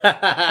Turn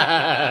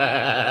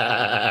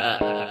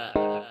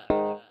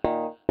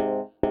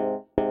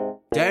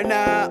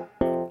up.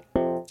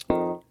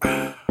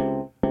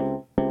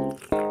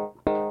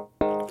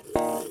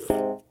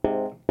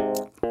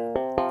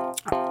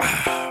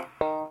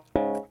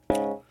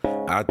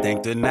 I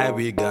think tonight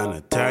we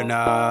gonna turn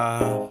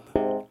up.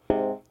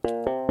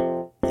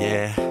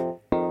 Yeah,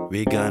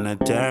 we gonna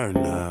turn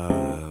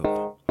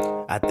up.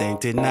 I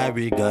think tonight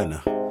we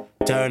gonna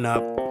turn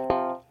up.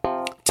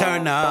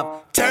 Turn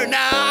up, turn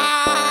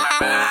up.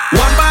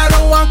 One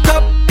bottle, one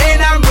cup,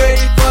 and I'm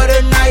ready for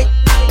the night.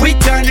 We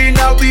turning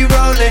up, we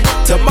rolling.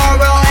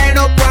 Tomorrow ain't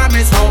no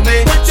promise,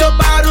 homie. Put your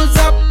bottles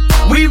up,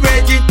 we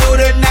raging through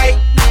the night.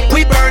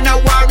 We burn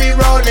up while we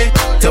rolling.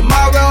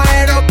 Tomorrow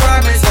ain't no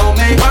promise,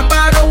 homie. One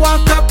bottle,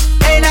 one cup,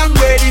 and I'm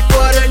ready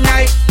for the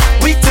night.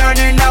 We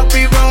turning up,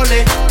 we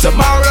rolling.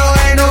 Tomorrow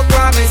ain't no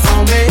promise,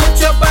 homie. Put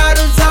your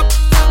bottles up,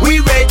 we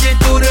raging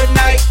through the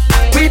night.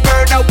 We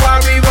burn up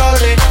while we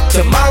rolling.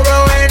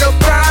 Tomorrow ain't no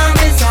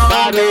promise,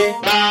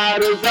 homie.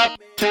 Bottles up,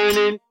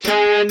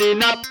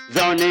 turning up,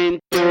 zoning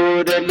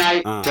through the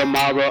night.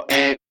 Tomorrow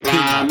ain't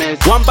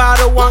promise. One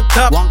bottle, one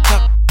cup.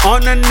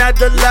 On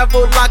another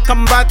level, like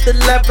I'm about to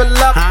level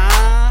up.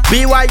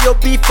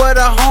 BYOB for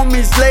the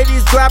homies,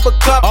 ladies, grab a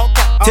cup.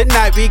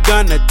 Tonight we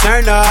gonna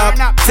turn up,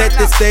 set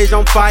the stage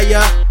on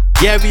fire.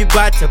 Yeah, we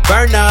bout to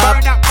burn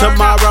up.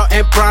 Tomorrow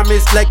ain't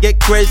promise, let's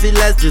get crazy,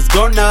 let's just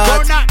go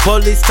nuts.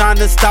 Police trying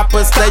to stop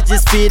us, let's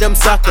just feed them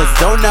suckers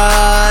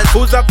donuts.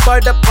 Who's up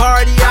for the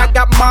party? I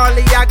got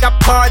Marley, I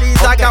got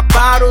parties, I got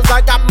bottles,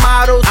 I got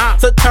models.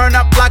 So turn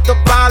up like a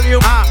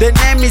volume. The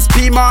name is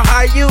P. More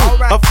How You.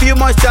 A few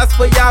more shots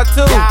for y'all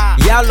too.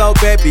 Yellow,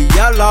 baby,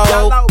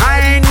 yellow.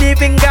 I ain't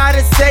even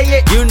gotta say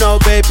it. You know,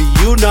 baby,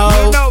 you know.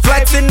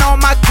 Flexing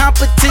on my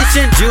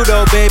competition.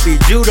 Judo, baby,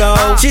 judo.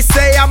 She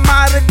say I'm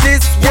out of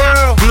this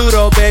world.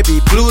 Pluto,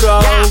 baby,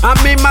 Pluto. I'm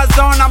in my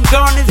zone, I'm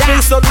gone. It's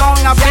been so long,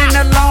 I've been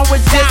alone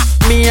with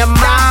just me and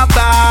my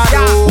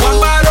bottle.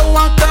 One bottle,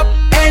 one cup,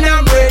 and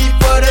I'm ready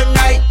for the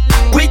night.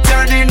 We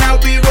turning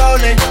up, we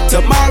rolling.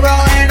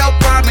 Tomorrow ain't no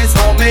promise,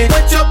 homie.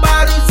 Put your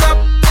bottles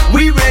up,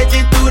 we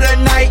raging through the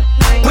night.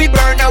 We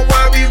burn up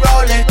while we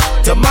rolling.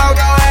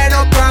 Tomorrow ain't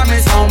no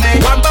promise,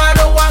 homie. One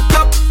bottle, one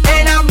cup,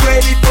 and I'm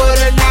ready for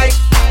the night.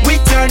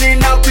 We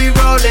turning up, we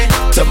rolling.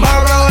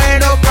 Tomorrow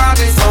ain't no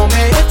promise,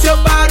 homie. Put your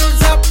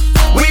bottles up,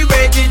 we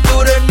raging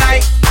through the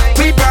night.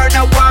 We burn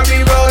up while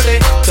we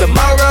rolling.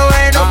 Tomorrow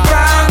ain't no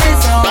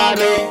promise,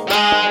 homie.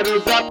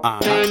 Bottles up,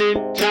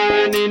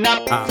 turning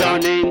up,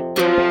 zoning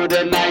through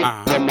the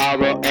night.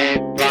 Tomorrow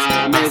ain't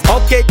promise.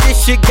 Okay,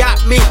 this shit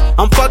got me.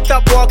 I'm fucked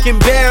up walking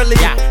barely.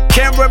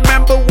 Can't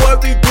remember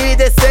what we did.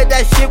 They said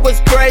that shit was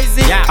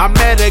crazy. I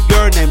met a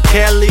girl named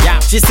Kelly.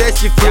 She said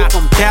she flew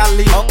from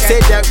Cali.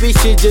 Said that we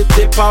should just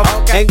dip off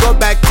and go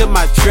back to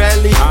my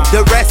trelly.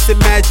 The rest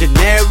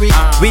imaginary.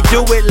 We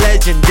do it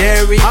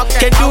legendary.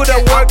 Can do the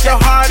work the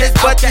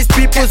hardest, but these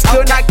people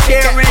still not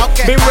caring.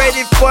 Been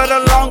ready for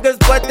the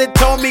longest, but they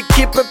told me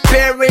keep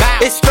preparing.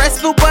 It's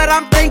stressful, but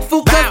I'm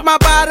thankful cause my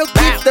bottle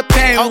keeps the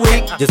pain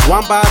weak. Just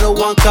one bottle,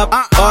 one cup.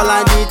 All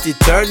I need to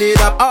turn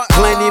it up.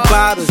 Plenty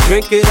bottles,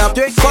 drink it up.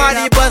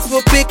 Party bus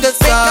will pick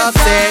us up.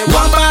 Say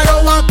one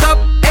bottle, one cup,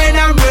 and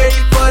I'm ready